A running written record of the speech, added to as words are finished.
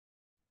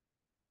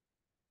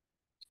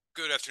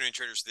Good afternoon,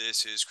 traders.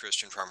 This is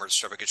Christian from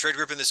MarketWebs Trade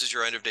Group, and this is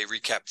your end-of-day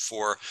recap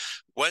for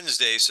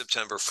Wednesday,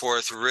 September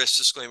 4th. Risk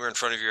disclaimer in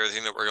front of you.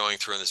 Everything that we're going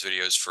through in this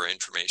video is for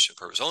information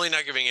purposes only,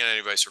 not giving you any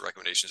advice or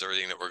recommendations.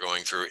 Everything that we're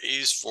going through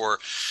is for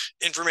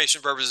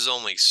information purposes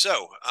only.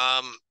 So,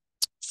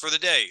 for the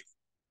day,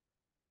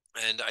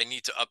 and I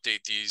need to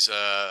update these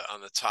on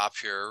the top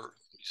here.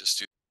 Just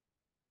do.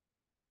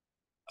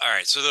 All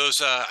right, so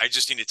those I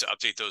just needed to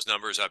update those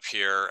numbers up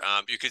here.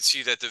 You could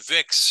see that the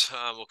VIX,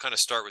 we'll kind of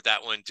start with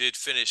that one, did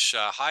finish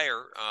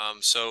higher.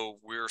 So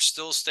we're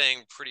still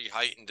staying pretty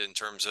heightened in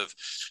terms of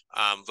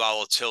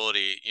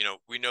volatility. You know,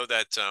 we know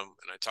that, and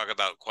I talk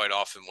about quite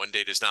often, one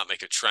day does not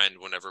make a trend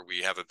whenever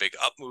we have a big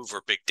up move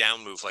or big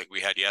down move like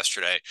we had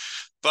yesterday.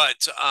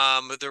 But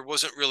there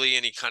wasn't really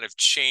any kind of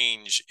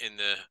change in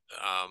the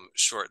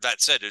short.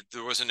 That said,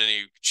 there wasn't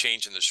any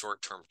change in the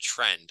short-term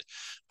trend.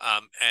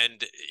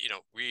 And, you know,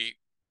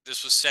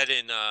 this was said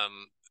in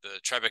the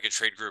Tribeca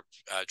Trade Group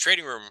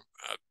trading room,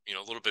 you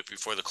know, a little bit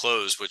before the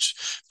close,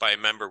 which by a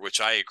member,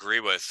 which I agree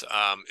with,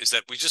 is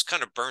that we just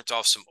kind of burnt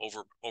off some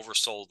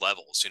oversold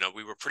levels. You know,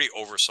 we were pretty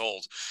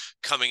oversold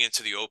coming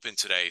into the open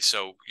today.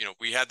 So, you know,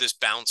 we had this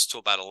bounce to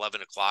about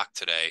 11 o'clock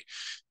today.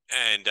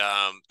 And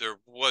there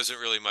wasn't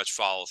really much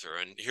follow through.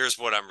 And here's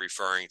what I'm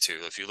referring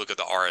to. If you look at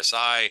the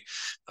RSI,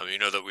 you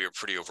know that we were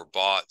pretty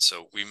overbought.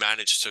 So we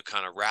managed to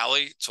kind of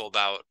rally till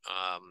about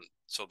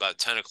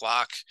 10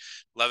 o'clock,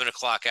 11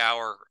 o'clock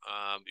hour.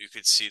 You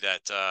could see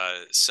that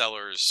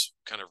sellers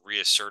kind of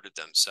reasserted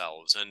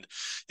themselves. And,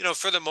 you know,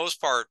 for the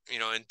most part, you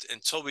know,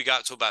 until we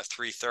got to about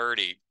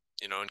 3:30,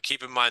 you know, and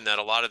keep in mind that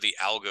a lot of the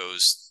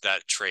algos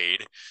that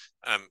trade,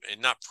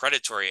 and not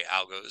predatory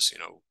algos, you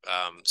know,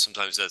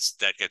 sometimes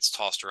that gets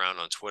tossed around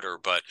on Twitter,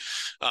 but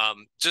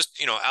just,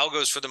 you know,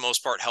 algos for the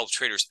most part help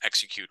traders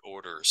execute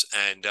orders.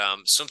 And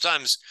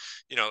sometimes,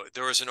 you know,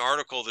 there was an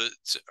article that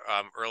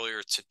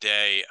earlier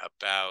today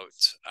about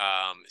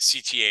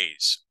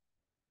CTAs.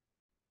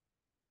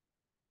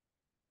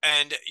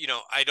 And, you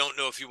know, I don't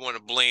know if you want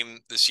to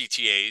blame the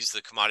CTAs,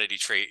 the commodity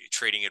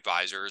trading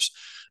advisors,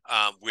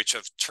 which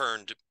have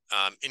turned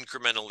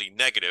incrementally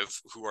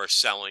negative, who are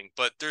selling,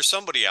 but there's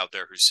somebody out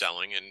there who's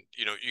selling. And,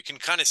 you know, you can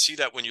kind of see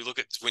that when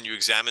you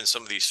examine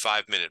some of these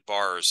 5-minute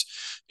bars.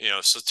 You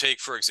know, so take,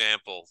 for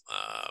example,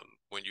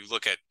 when you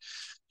look at,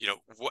 you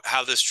know,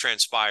 how this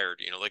transpired.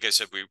 You know, like I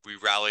said, we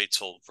rallied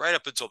till right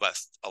up until about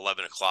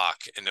 11 o'clock,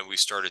 and then we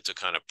started to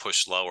kind of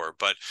push lower.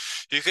 But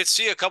you could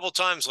see a couple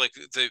times, like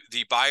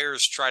the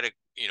buyers try to,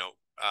 you know,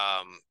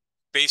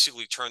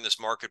 basically turn this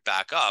market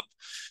back up.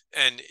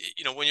 And,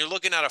 you know, when you're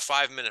looking at a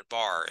 5-minute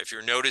bar, if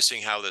you're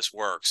noticing how this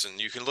works,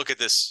 and you can look at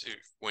this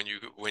when you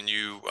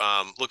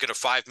look at a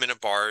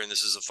 5-minute bar, and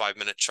this is a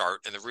 5-minute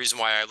chart. And the reason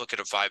why I look at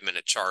a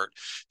 5-minute chart,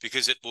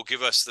 because it will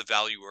give us the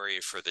value area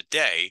for the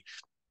day.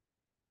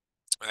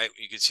 Right,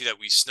 you can see that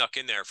we snuck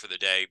in there for the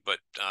day, but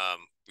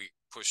we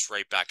pushed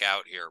right back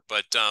out here.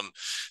 But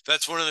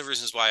that's one of the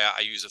reasons why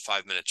I use a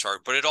 5-minute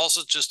chart. But it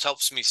also just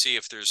helps me see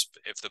if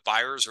the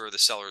buyers or the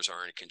sellers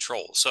are in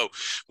control. So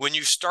when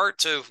you start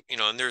to, you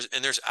know, and there's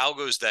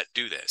algos that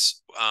do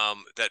this,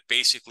 that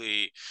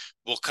basically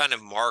will kind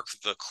of mark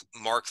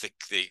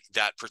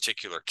that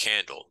particular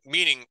candle,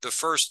 meaning the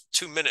first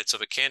 2 minutes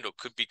of a candle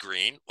could be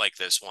green, like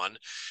this one,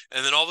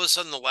 and then all of a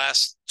sudden the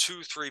last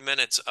 2-3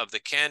 minutes of the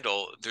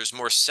candle, there's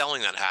more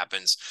selling that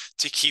happens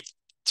to keep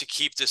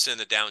this in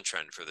the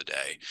downtrend for the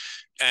day.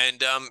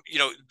 And you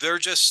know, they're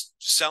just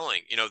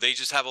selling. You know, they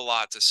just have a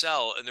lot to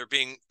sell, and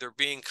they're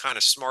being kind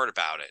of smart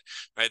about it,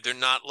 right? They're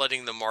not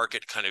letting the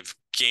market kind of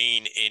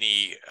gain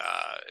any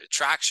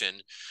traction.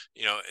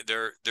 You know,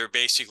 they're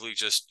basically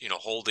just, you know,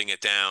 holding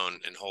it down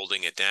and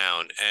holding it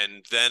down.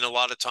 And then a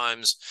lot of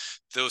times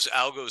those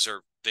algos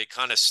they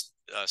kind of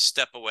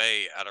step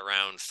away at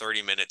around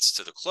 30 minutes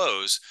to the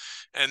close.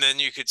 And then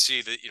you could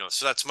see that, you know,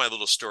 so that's my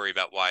little story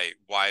about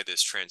why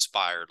this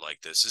transpired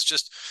like this. It's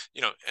just,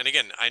 you know, and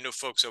again, I know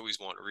folks always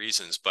want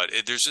reasons, but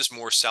there's just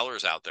more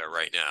sellers out there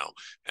right now.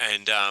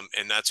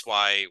 And that's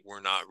why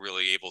we're not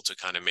really able to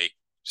kind of make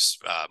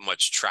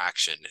much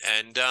traction.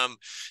 And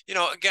you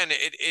know, again,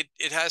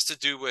 it has to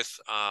do with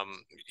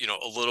you know,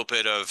 a little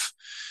bit of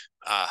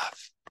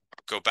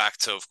go back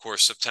to, of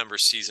course, September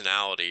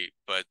seasonality,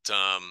 but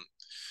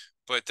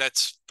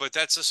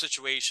that's a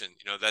situation.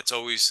 You know, that's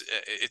always,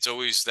 it's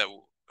always that,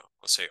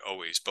 I'll say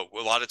always, but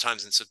a lot of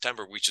times in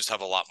September we just have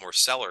a lot more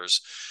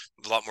sellers,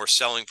 a lot more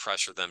selling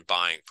pressure than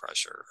buying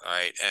pressure,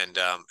 right? And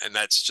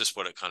that's just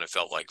what it kind of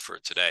felt like for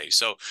today.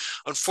 So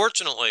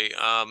unfortunately,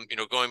 you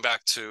know, going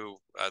back to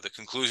the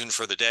conclusion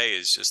for the day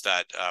is just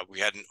that we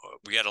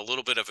had a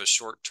little bit of a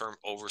short-term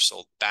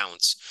oversold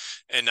bounce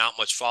and not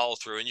much follow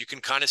through. And you can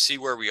kind of see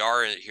where we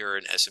are here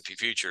in S&P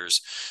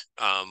futures.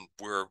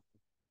 We're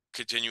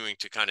continuing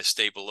to kind of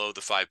stay below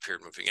the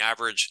 5-period moving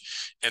average,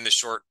 and the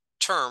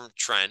short-term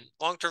trend,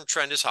 long-term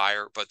trend is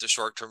higher, but the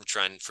short-term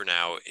trend for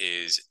now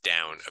is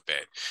down a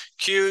bit.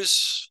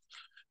 Qs,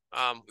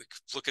 We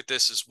could look at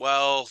this as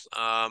well.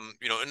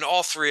 You know, and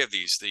all three of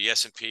these, the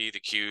S&P, the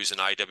Qs, and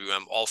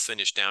IWM, all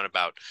finished down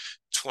about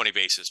 20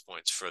 basis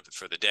points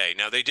for the day.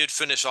 Now they did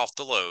finish off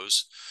the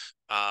lows,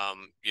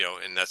 you know,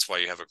 and that's why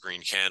you have a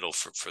green candle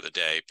for the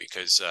day,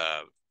 because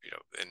you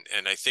know,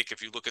 and I think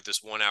if you look at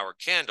this 1 hour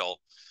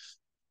candle,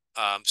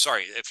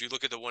 sorry, if you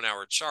look at the 1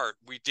 hour chart,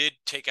 we did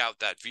take out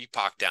that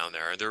VPOC down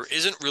there, and there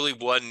isn't really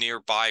one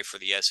nearby for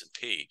the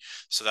S&P.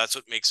 So that's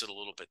what makes it a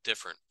little bit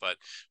different. But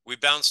we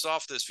bounced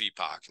off this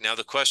VPOC. Now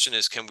the question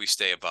is, can we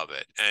stay above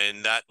it?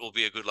 And that will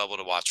be a good level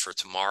to watch for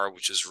tomorrow,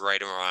 which is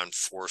right around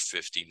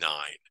 459.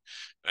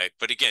 Right.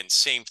 But again,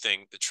 same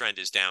thing. The trend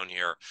is down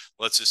here.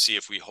 Let's just see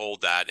if we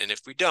hold that. And if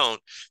we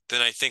don't,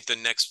 then I think the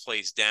next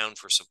place down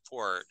for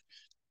support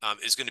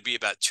is going to be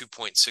about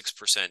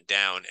 2.6%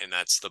 down, and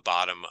that's the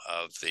bottom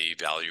of the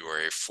value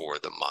area for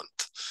the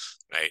month,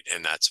 right?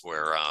 And that's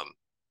where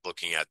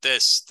looking at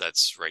this,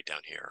 that's right down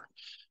here,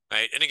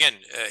 right? And again,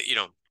 you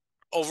know,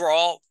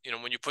 overall, you know,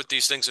 when you put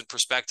these things in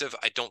perspective,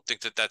 I don't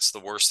think that that's the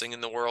worst thing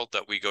in the world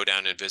that we go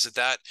down and visit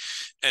that.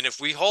 And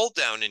if we hold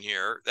down in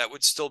here, that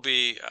would still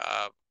be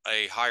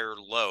a higher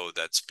low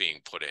that's being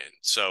put in.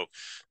 So,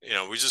 you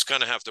know, we just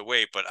kind of have to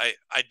wait. But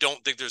I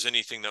don't think there's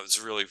anything that was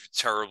really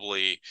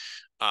terribly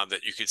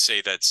that you could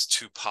say that's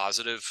too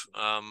positive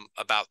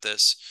about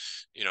this.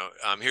 You know,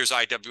 here's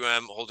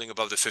IWM holding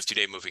above the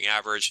 50-day moving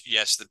average.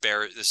 Yes,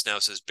 this now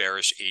says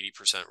bearish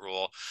 80%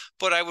 rule,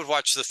 but I would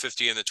watch the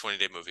 50 and the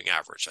 20-day moving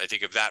average. I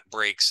think if that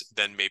breaks,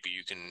 then maybe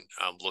you can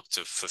look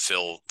to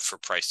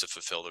price to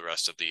fulfill the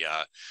rest of the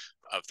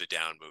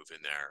down move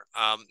in there.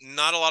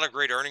 Not a lot of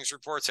great earnings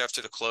reports after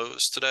the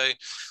close today.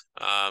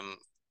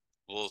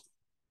 We'll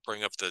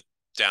bring up the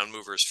down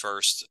movers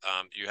first.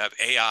 You have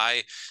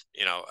AI,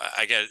 you know,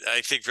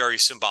 I think very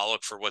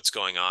symbolic for what's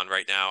going on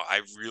right now.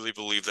 I really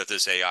believe that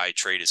this AI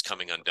trade is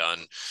coming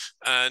undone.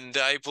 And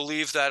I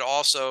believe that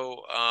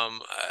also,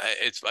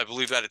 I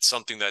believe that it's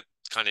something that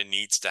kind of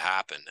needs to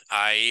happen.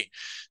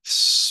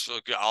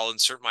 I'll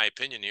insert my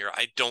opinion here.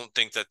 I don't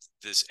think that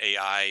this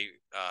AI,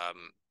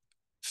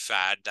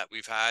 fad that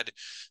we've had.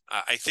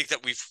 I think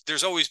that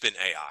there's always been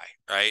AI,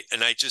 right?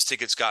 And I just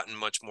think it's gotten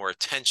much more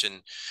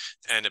attention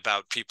and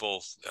about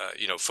people,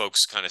 you know,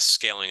 folks kind of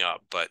scaling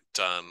up. But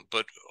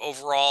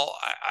overall,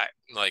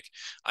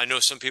 I know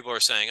some people are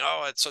saying,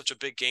 oh, it's such a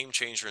big game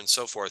changer and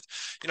so forth.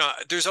 You know,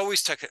 there's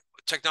always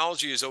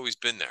technology has always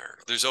been there.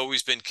 There's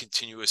always been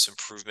continuous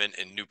improvement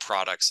and new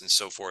products and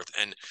so forth.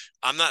 And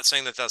I'm not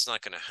saying that that's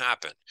not going to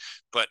happen,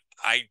 but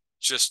I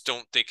just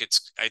don't think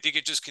I think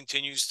it just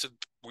continues to,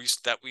 we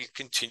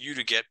continue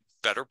to get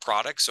better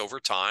products over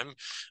time,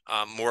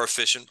 more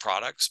efficient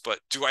products. But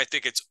do I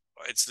think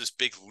it's this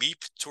big leap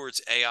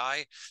towards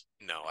AI?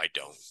 No, I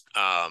don't.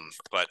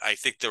 But I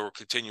think there will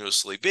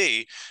continuously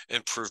be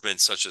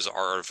improvements such as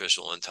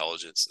artificial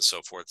intelligence and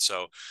so forth.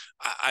 So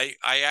I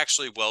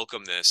actually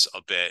welcome this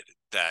a bit,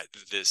 that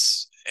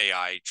this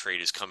AI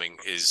trade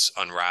is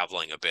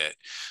unraveling a bit,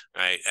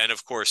 right? And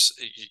of course,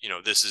 you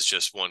know, this is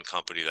just one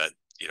company that,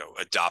 you know,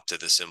 adopted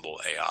the symbol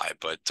AI,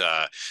 but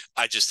I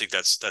just think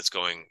it's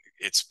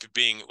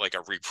being like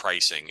a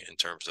repricing in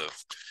terms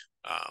of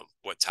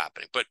what's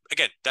happening. But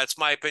again, that's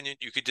my opinion.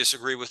 You could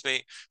disagree with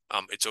me.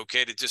 It's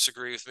okay to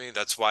disagree with me.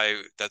 That's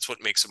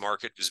what makes a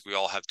market, is we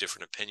all have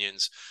different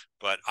opinions.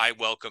 But I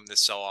welcome this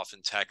sell-off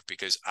in tech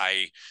because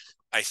I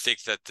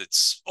think that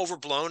it's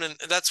overblown, and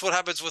that's what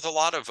happens with a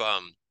lot of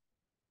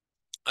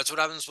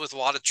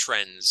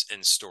trends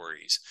and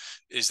stories,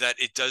 is that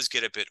it does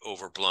get a bit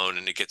overblown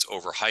and it gets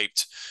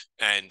overhyped.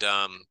 And,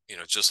 you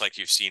know, just like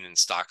you've seen in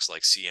stocks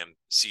like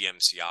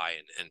CMCI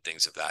and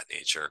things of that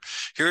nature.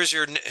 Here's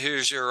your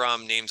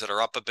names that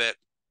are up a bit.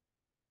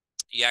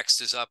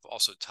 Yext is up.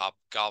 Also, Top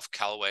Golf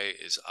Callaway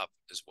is up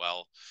as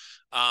well.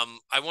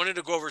 I wanted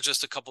to go over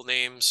just a couple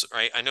names,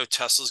 right? I know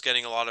Tesla's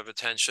getting a lot of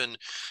attention.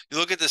 You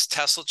look at this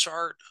Tesla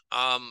chart,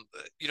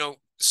 you know,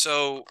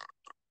 so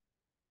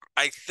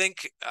I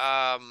think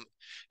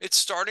it's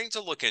starting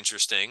to look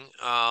interesting.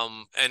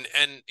 And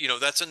you know,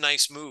 that's a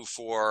nice move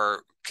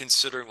for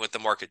considering what the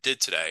market did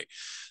today.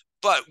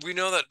 But we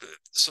know that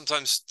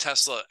sometimes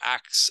Tesla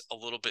acts a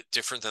little bit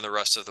different than the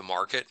rest of the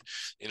market.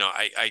 You know,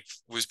 I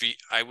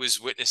was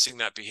witnessing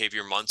that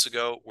behavior months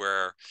ago,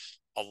 where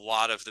a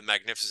lot of the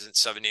Magnificent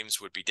Seven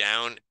names would be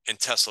down and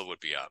Tesla would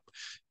be up.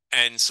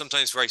 And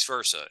sometimes vice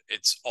versa.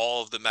 It's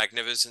all of the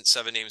Magnificent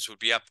Seven names would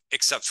be up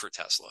except for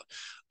Tesla.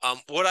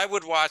 What I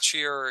would watch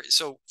here,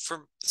 so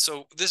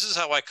this is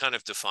how I kind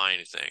of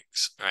define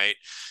things, right?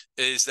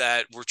 Is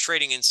that we're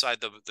trading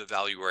inside the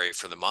value area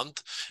for the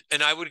month,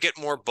 and I would get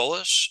more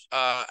bullish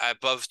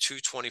above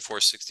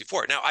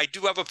 224.64. Now, I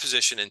do have a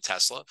position in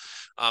Tesla.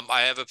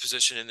 I have a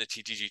position in the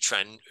TTG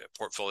trend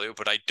portfolio,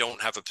 but I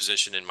don't have a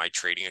position in my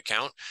trading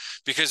account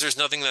because there's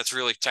nothing that's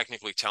really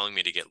technically telling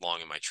me to get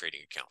long in my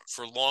trading account.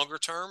 For longer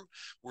term,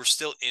 we're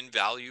still in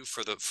value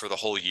for the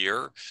whole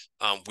year.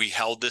 We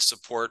held this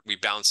support. We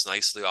bounced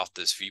nicely off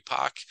this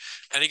VPOC.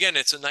 And again,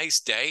 it's a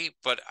nice day,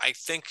 but I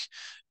think,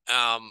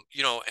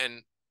 you know,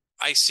 and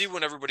I see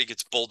when everybody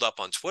gets bulled up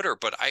on Twitter,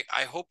 but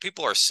I hope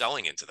people are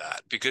selling into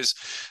that, because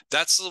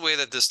that's the way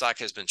that this stock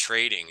has been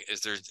trading.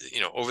 Is there,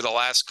 over the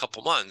last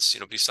couple months,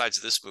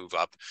 besides this move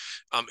up,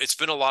 it's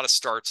been a lot of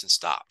starts and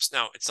stops.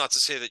 Now, it's not to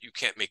say that you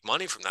can't make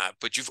money from that,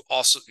 but you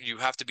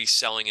have to be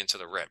selling into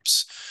the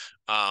rips.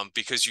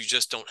 Because you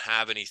just don't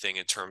have anything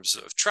in terms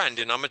of trend.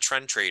 And I'm a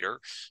trend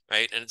trader,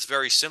 right? And it's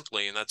very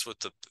simply, and that's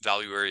what the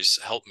value areas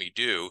help me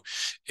do,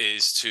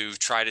 is to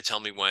try to tell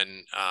me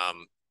when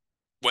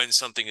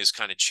something is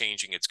kind of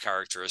changing its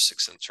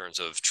characteristics in terms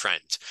of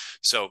trend.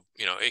 So,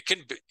 it can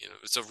be,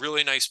 it's a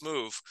really nice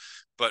move,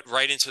 but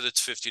right into the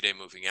 50-day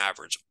moving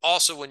average.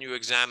 Also, when you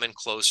examine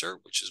closer,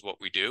 which is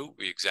what we do,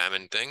 we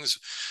examine things.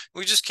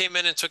 We just came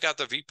in and took out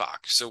the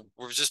VPOC. So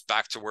we're just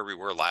back to where we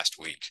were last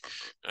week,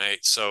 right?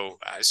 So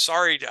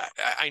sorry,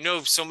 I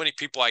know so many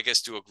people, I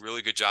guess, do a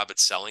really good job at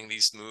selling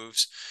these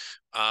moves.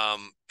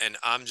 And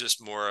I'm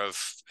just more of,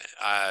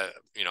 I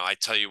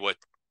tell you what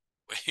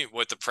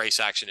the price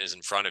action is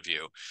in front of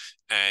you.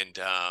 And,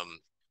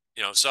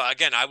 so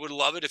again, I would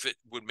love it if it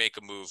would make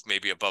a move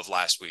maybe above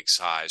last week's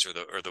highs or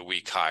the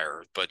week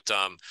higher. But,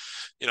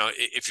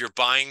 if you're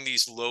buying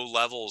these low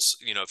levels,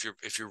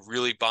 if you're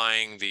really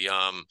buying the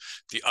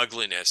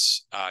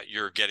ugliness,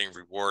 you're getting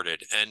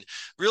rewarded. And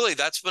really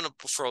that's been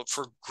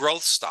for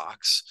growth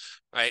stocks,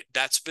 right?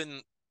 That's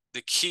been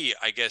the key,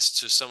 I guess,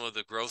 to some of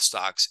the growth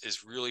stocks,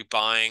 is really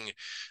buying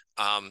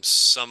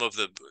some of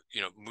the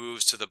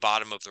moves to the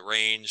bottom of the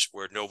range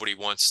where nobody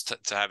wants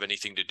to have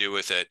anything to do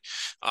with it,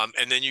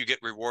 and then you get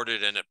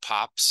rewarded and it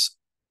pops,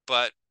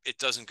 but it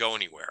doesn't go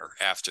anywhere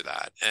after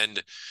that.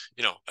 And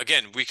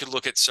again, we could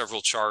look at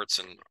several charts,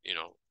 and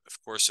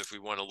of course, if we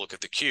want to look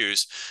at the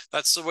Qs,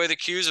 that's the way the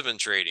Qs have been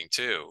trading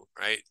too,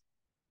 right?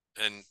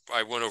 And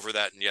I went over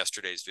that in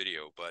yesterday's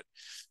video, but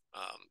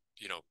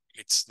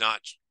it's not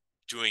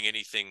doing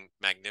anything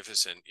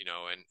magnificent,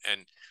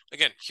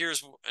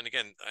 and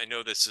again, I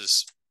know this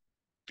is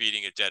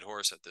beating a dead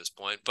horse at this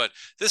point, but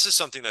this is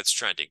something that's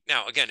trending.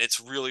 Now, again, it's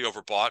really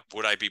overbought.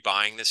 Would I be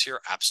buying this here?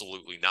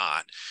 Absolutely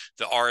not.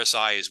 The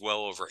RSI is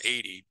well over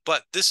 80,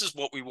 but this is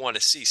what we want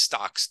to see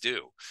stocks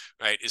do,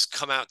 right? Is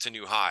come out to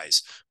new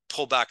highs,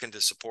 pull back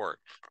into support,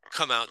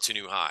 come out to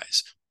new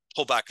highs,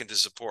 pull back into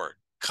support,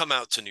 come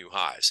out to new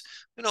highs.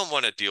 We don't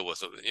want to deal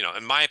with,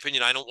 in my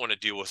opinion, I don't want to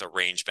deal with a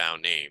range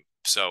bound name.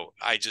 So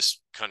I just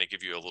kind of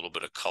give you a little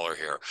bit of color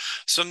here.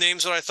 Some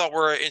names that I thought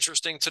were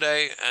interesting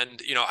today,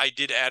 and I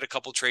did add a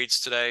couple trades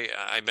today.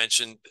 I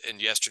mentioned in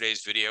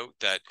yesterday's video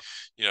that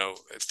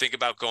think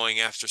about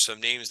going after some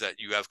names that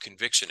you have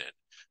conviction in,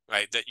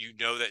 right? That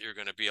that you're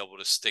going to be able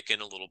to stick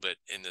in a little bit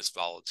in this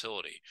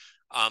volatility.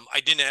 I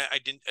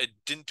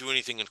didn't do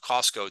anything in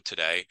Costco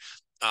today.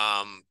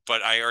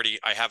 But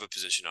I have a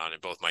position on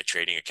in both my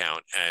trading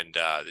account and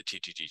the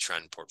TTG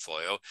trend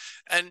portfolio,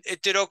 and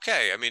it did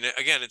okay. I mean,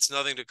 again, it's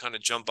nothing to kind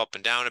of jump up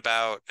and down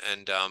about,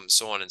 and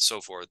so on and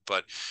so forth,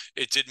 but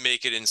it did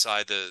make it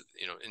inside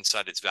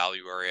inside its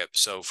value area.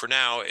 So for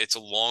now, it's a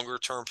longer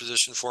term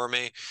position for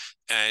me,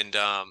 and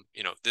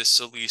this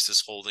at least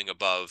is holding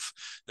above.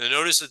 Now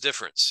notice the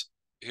difference.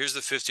 Here's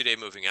the 50-day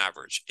moving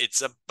average.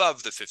 It's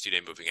above the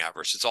 50-day moving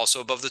average. It's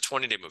also above the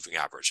 20-day moving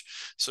average.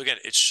 So again,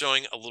 it's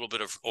showing a little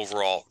bit of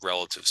overall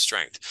relative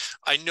strength.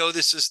 I know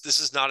this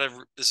is not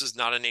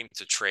a name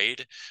to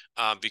trade,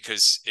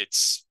 because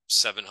it's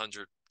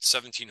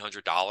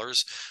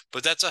 $1,700,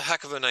 but that's a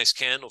heck of a nice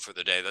candle for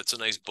the day. That's a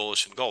nice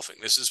bullish engulfing.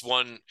 This is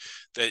one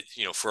that,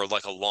 for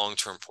like a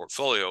long-term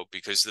portfolio,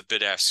 because the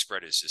bid-ask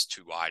spread is just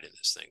too wide in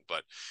this thing,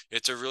 but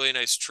it's a really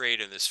nice trade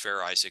in this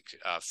Fair Isaac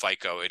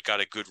FICO. It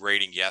got a good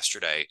rating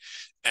yesterday,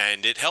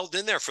 and it held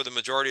in there for the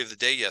majority of the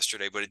day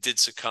yesterday, but it did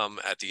succumb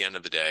at the end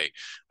of the day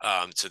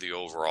to the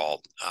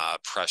overall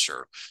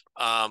pressure.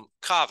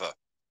 Kava.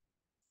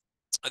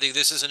 I think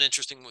this is an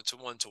interesting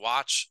one to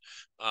watch.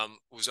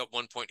 Was up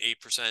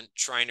 1.8%,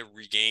 trying to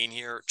regain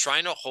here,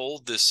 trying to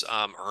hold this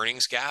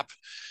earnings gap,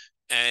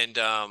 and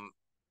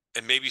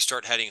maybe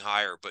start heading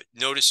higher. But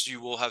notice you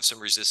will have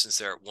some resistance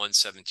there at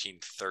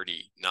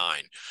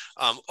 117.39.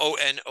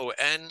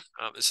 ON.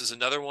 This is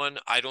another one.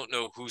 I don't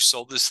know who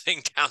sold this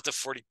thing down to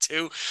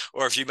 42,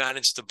 or if you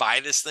managed to buy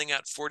this thing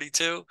at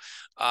 42.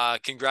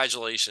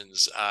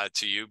 Congratulations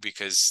to you,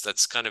 because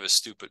that's kind of a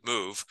stupid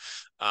move.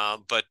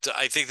 But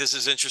I think this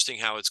is interesting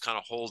how it's kind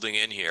of holding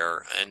in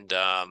here, and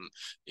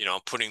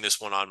putting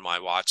this one on my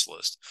watch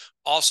list.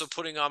 Also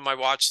putting on my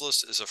watch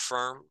list is a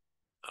firm.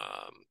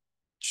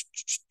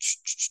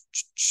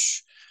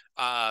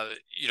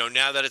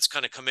 Now that it's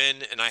kind of come in,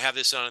 and I have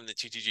this on in the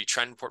TTG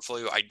trend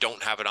portfolio, I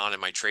don't have it on in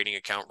my trading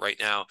account right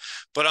now,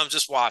 but I'm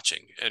just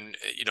watching. And,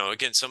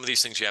 again, some of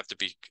these things you have to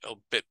be a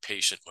bit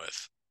patient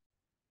with.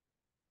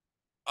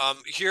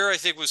 Here I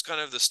think was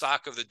kind of the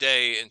stock of the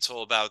day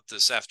until about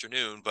this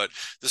afternoon, but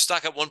the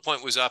stock at one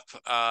point was up.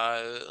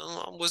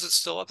 Was it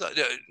still up?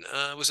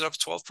 Was it up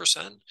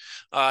 12%?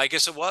 I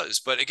guess it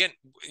was. But again,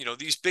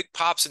 these big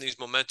pops and these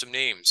momentum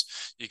names,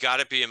 you got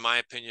to be, in my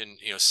opinion,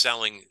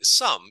 selling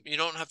some. You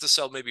don't have to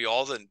sell maybe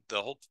all the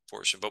whole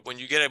portion, but when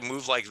you get a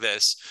move like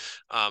this,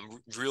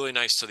 really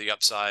nice to the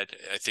upside,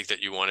 I think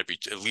that you want to be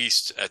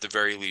at the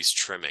very least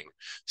trimming.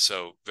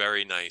 So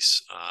very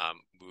nice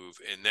move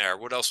in there.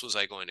 What else was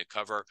I going to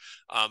cover?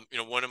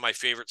 One of my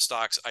favorite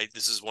stocks,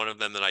 this is one of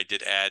them that I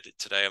did add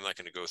today. I'm not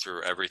going to go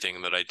through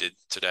everything that I did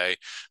today,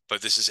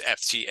 but this is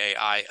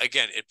FTAI.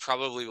 Again, it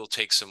probably will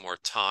take some more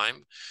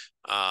time.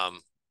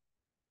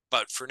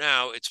 But for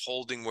now, it's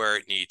holding where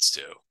it needs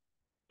to,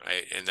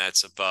 right? And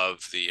that's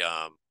above the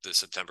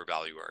September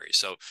valuary.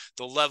 So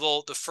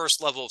the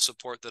first level of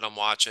support that I'm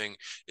watching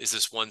is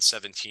this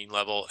 117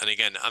 level. And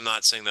again, I'm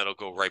not saying that'll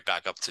go right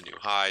back up to new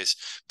highs,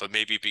 but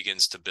maybe it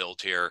begins to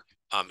build here.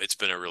 It's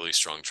been a really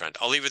strong trend.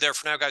 I'll leave it there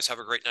for now, guys. Have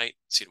a great night.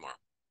 See you tomorrow.